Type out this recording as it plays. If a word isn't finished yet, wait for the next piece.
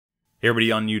Hey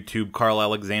everybody on YouTube, Karl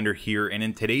Alexander here, and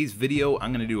in today's video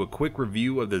I'm going to do a quick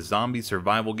review of the zombie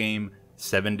survival game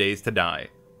 7 Days to Die.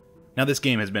 Now this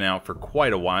game has been out for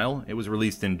quite a while. It was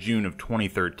released in June of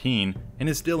 2013 and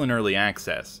is still in early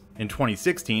access. In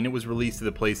 2016 it was released to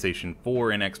the PlayStation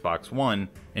 4 and Xbox One,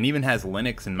 and even has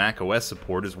Linux and Mac OS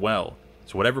support as well.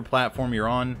 So whatever platform you're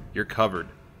on, you're covered.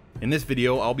 In this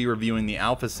video I'll be reviewing the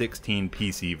Alpha 16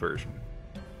 PC version.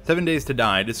 7 Days to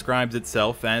Die describes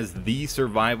itself as the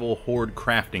survival horde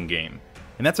crafting game,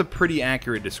 and that's a pretty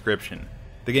accurate description.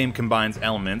 The game combines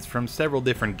elements from several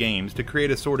different games to create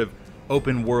a sort of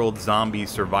open world zombie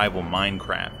survival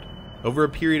Minecraft. Over a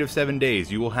period of 7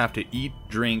 days you will have to eat,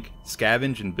 drink,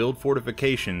 scavenge, and build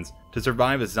fortifications to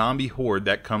survive a zombie horde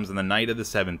that comes on the night of the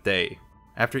 7th day.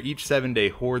 After each 7-day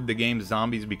horde, the game's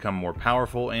zombies become more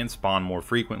powerful and spawn more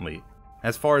frequently.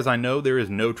 As far as I know, there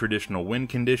is no traditional win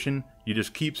condition, you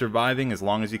just keep surviving as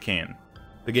long as you can.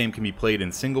 The game can be played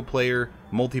in single player,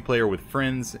 multiplayer with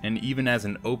friends, and even as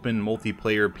an open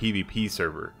multiplayer PvP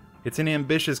server. It's an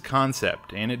ambitious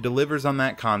concept, and it delivers on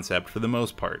that concept for the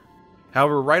most part.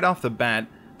 However, right off the bat,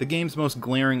 the game's most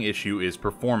glaring issue is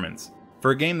performance. For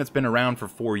a game that's been around for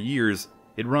 4 years,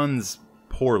 it runs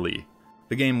poorly.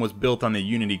 The game was built on the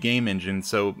Unity game engine,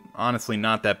 so honestly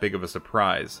not that big of a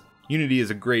surprise. Unity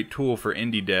is a great tool for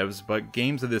indie devs, but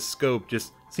games of this scope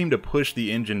just seem to push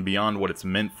the engine beyond what it's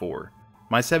meant for.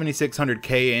 My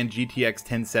 7600K and GTX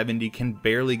 1070 can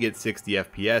barely get 60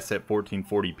 FPS at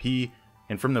 1440p,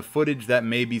 and from the footage that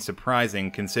may be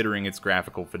surprising considering its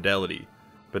graphical fidelity.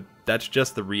 But that's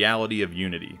just the reality of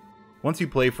Unity. Once you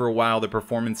play for a while, the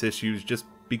performance issues just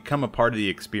become a part of the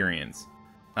experience.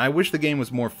 I wish the game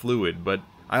was more fluid, but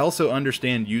I also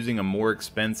understand using a more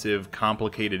expensive,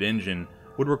 complicated engine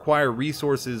would require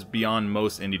resources beyond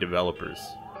most indie developers.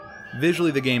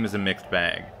 Visually, the game is a mixed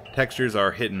bag. Textures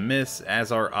are hit and miss,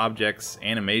 as are objects,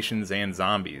 animations, and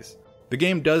zombies. The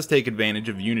game does take advantage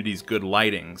of Unity's good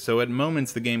lighting, so at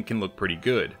moments the game can look pretty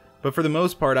good, but for the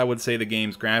most part I would say the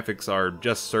game's graphics are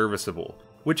just serviceable,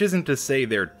 which isn't to say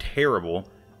they're terrible,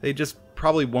 they just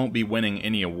probably won't be winning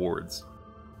any awards.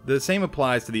 The same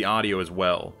applies to the audio as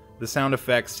well. The sound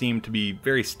effects seem to be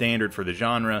very standard for the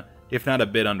genre, if not a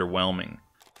bit underwhelming.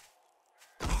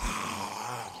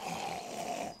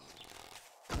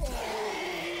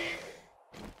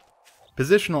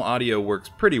 Positional audio works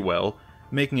pretty well,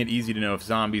 making it easy to know if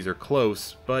zombies are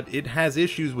close, but it has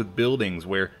issues with buildings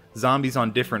where zombies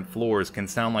on different floors can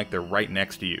sound like they're right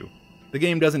next to you. The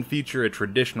game doesn't feature a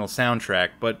traditional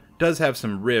soundtrack, but does have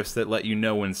some riffs that let you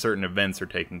know when certain events are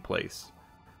taking place.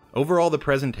 Overall, the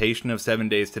presentation of 7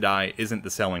 Days to Die isn't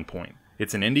the selling point.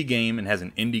 It's an indie game and has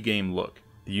an indie game look.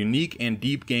 The unique and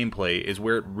deep gameplay is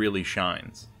where it really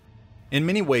shines. In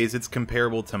many ways, it's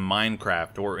comparable to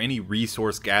Minecraft or any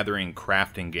resource gathering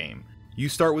crafting game. You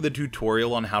start with a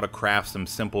tutorial on how to craft some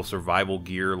simple survival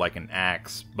gear like an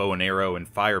axe, bow and arrow, and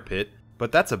fire pit,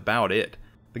 but that's about it.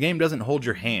 The game doesn't hold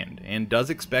your hand, and does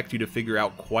expect you to figure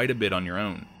out quite a bit on your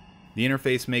own. The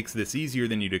interface makes this easier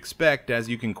than you'd expect, as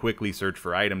you can quickly search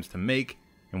for items to make,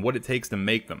 and what it takes to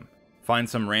make them. Find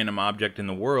some random object in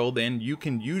the world, and you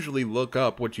can usually look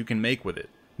up what you can make with it.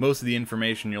 Most of the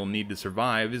information you'll need to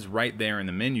survive is right there in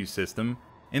the menu system,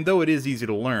 and though it is easy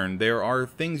to learn, there are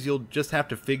things you'll just have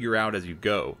to figure out as you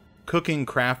go. Cooking,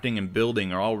 crafting, and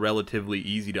building are all relatively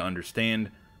easy to understand,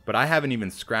 but I haven't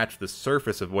even scratched the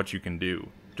surface of what you can do.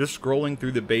 Just scrolling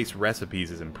through the base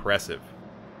recipes is impressive.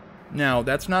 Now,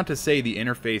 that's not to say the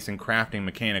interface and crafting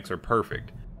mechanics are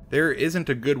perfect. There isn't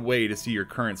a good way to see your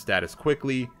current status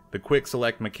quickly, the quick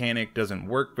select mechanic doesn't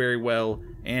work very well,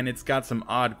 and it's got some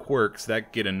odd quirks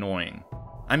that get annoying.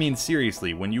 I mean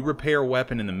seriously, when you repair a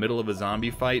weapon in the middle of a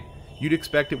zombie fight, you'd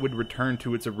expect it would return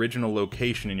to its original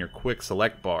location in your quick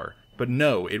select bar, but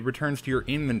no, it returns to your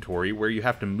inventory where you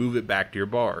have to move it back to your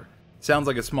bar. Sounds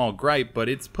like a small gripe, but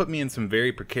it's put me in some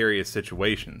very precarious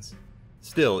situations.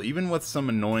 Still, even with some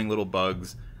annoying little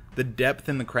bugs, the depth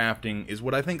in the crafting is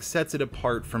what I think sets it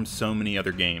apart from so many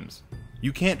other games.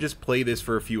 You can't just play this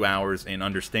for a few hours and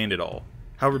understand it all.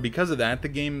 However, because of that, the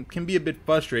game can be a bit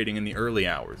frustrating in the early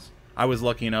hours. I was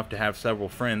lucky enough to have several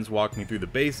friends walk me through the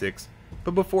basics,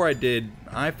 but before I did,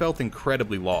 I felt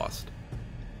incredibly lost.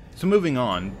 So moving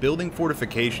on, building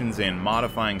fortifications and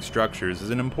modifying structures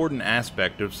is an important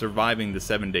aspect of surviving the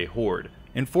 7-day horde.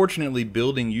 And fortunately,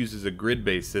 building uses a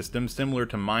grid-based system similar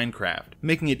to Minecraft,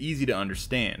 making it easy to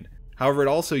understand. However, it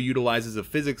also utilizes a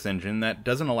physics engine that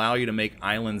doesn't allow you to make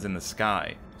islands in the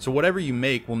sky, so whatever you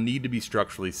make will need to be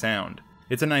structurally sound.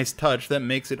 It's a nice touch that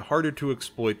makes it harder to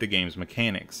exploit the game's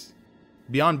mechanics.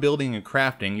 Beyond building and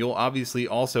crafting, you'll obviously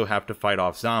also have to fight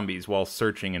off zombies while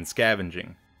searching and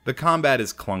scavenging. The combat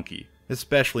is clunky.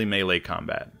 especially melee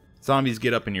combat. Zombies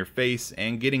get up in your face,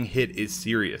 and getting hit is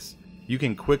serious. You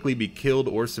can quickly be killed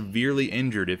or severely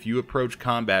injured if you approach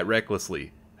combat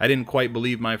recklessly. I didn't quite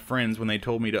believe my friends when they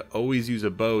told me to always use a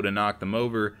bow to knock them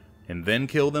over and then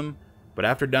kill them, but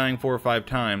after dying 4 or 5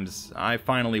 times, I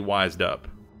finally wised up.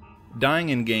 Dying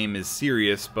in-game is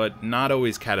serious, but not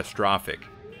always catastrophic.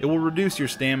 It will reduce your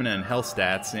stamina and health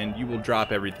stats, and you will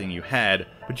drop everything you had,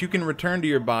 but you can return to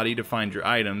your body to find your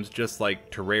items just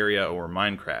like Terraria or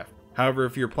Minecraft. However,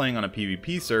 if you're playing on a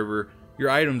PvP server, your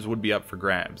items would be up for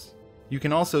grabs. You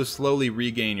can also slowly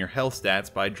regain your health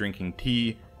stats by drinking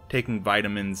tea, taking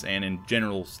vitamins, and in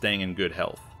general staying in good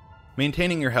health.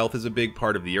 Maintaining your health is a big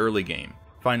part of the early game.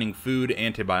 Finding food,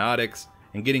 antibiotics,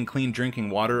 and getting clean drinking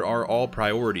water are all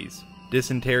priorities.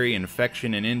 Dysentery,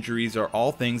 infection, and injuries are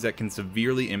all things that can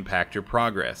severely impact your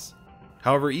progress.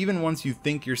 However, even once you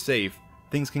think you're safe,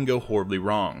 things can go horribly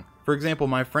wrong. For example,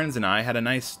 my friends and I had a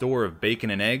nice store of bacon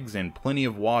and eggs and plenty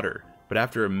of water, but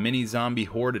after a mini zombie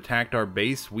horde attacked our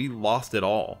base, we lost it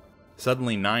all.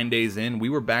 Suddenly 9 days in, we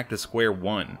were back to square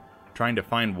one, trying to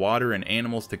find water and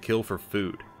animals to kill for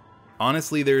food.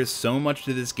 Honestly, there is so much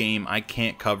to this game I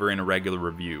can't cover in a regular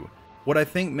review. What I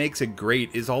think makes it great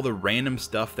is all the random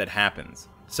stuff that happens.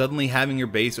 Suddenly having your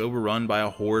base overrun by a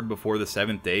horde before the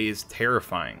 7th day is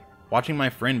terrifying. Watching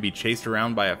my friend be chased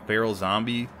around by a feral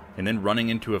zombie and then running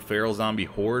into a feral zombie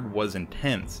horde was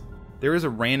intense. There is a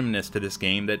randomness to this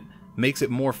game that makes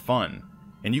it more fun,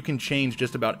 and you can change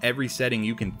just about every setting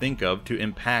you can think of to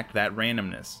impact that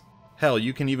randomness. Hell,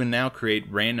 you can even now create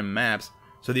random maps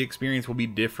so the experience will be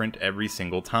different every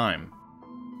single time.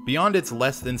 Beyond its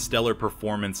less than stellar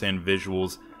performance and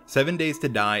visuals, 7 Days to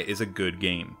Die is a good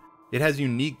game. It has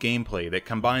unique gameplay that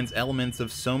combines elements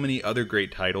of so many other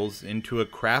great titles into a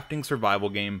crafting survival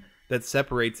game that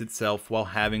separates itself while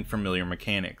having familiar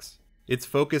mechanics. Its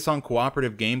focus on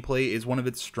cooperative gameplay is one of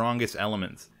its strongest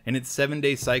elements, and its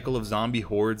 7-day cycle of zombie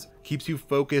hordes keeps you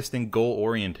focused and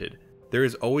goal-oriented. There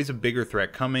is always a bigger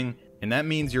threat coming, and that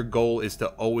means your goal is to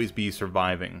always be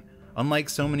surviving, unlike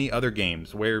so many other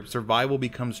games where survival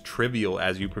becomes trivial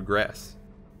as you progress.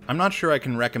 I'm not sure I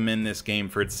can recommend this game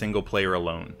for its single player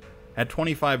alone. At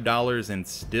 $25 and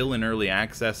still in early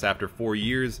access after 4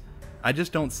 years, I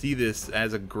just don't see this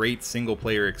as a great single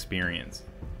player experience.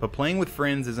 But playing with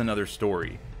friends is another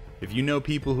story. If you know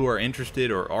people who are interested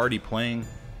or already playing,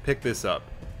 pick this up,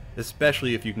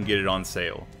 especially if you can get it on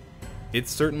sale.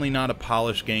 It's certainly not a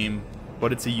polished game,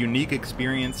 but it's a unique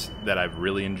experience that I've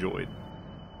really enjoyed.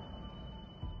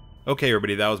 Okay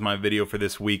everybody, that was my video for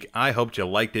this week. I hoped you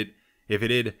liked it. If you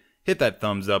did, hit that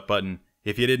thumbs up button.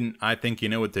 If you didn't, I think you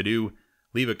know what to do.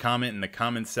 Leave a comment in the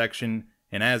comments section.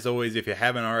 And as always, if you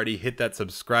haven't already, hit that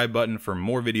subscribe button for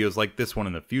more videos like this one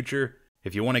in the future.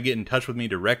 If you want to get in touch with me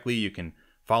directly, you can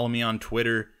follow me on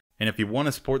Twitter. And if you want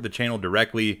to support the channel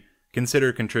directly,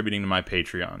 consider contributing to my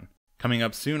Patreon. Coming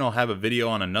up soon, I'll have a video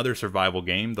on another survival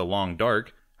game, The Long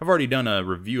Dark. I've already done a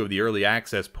review of the early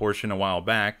access portion a while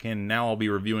back, and now I'll be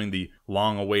reviewing the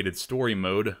long-awaited story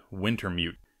mode,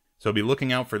 Wintermute. So be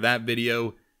looking out for that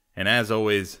video, and as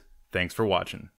always, thanks for watching.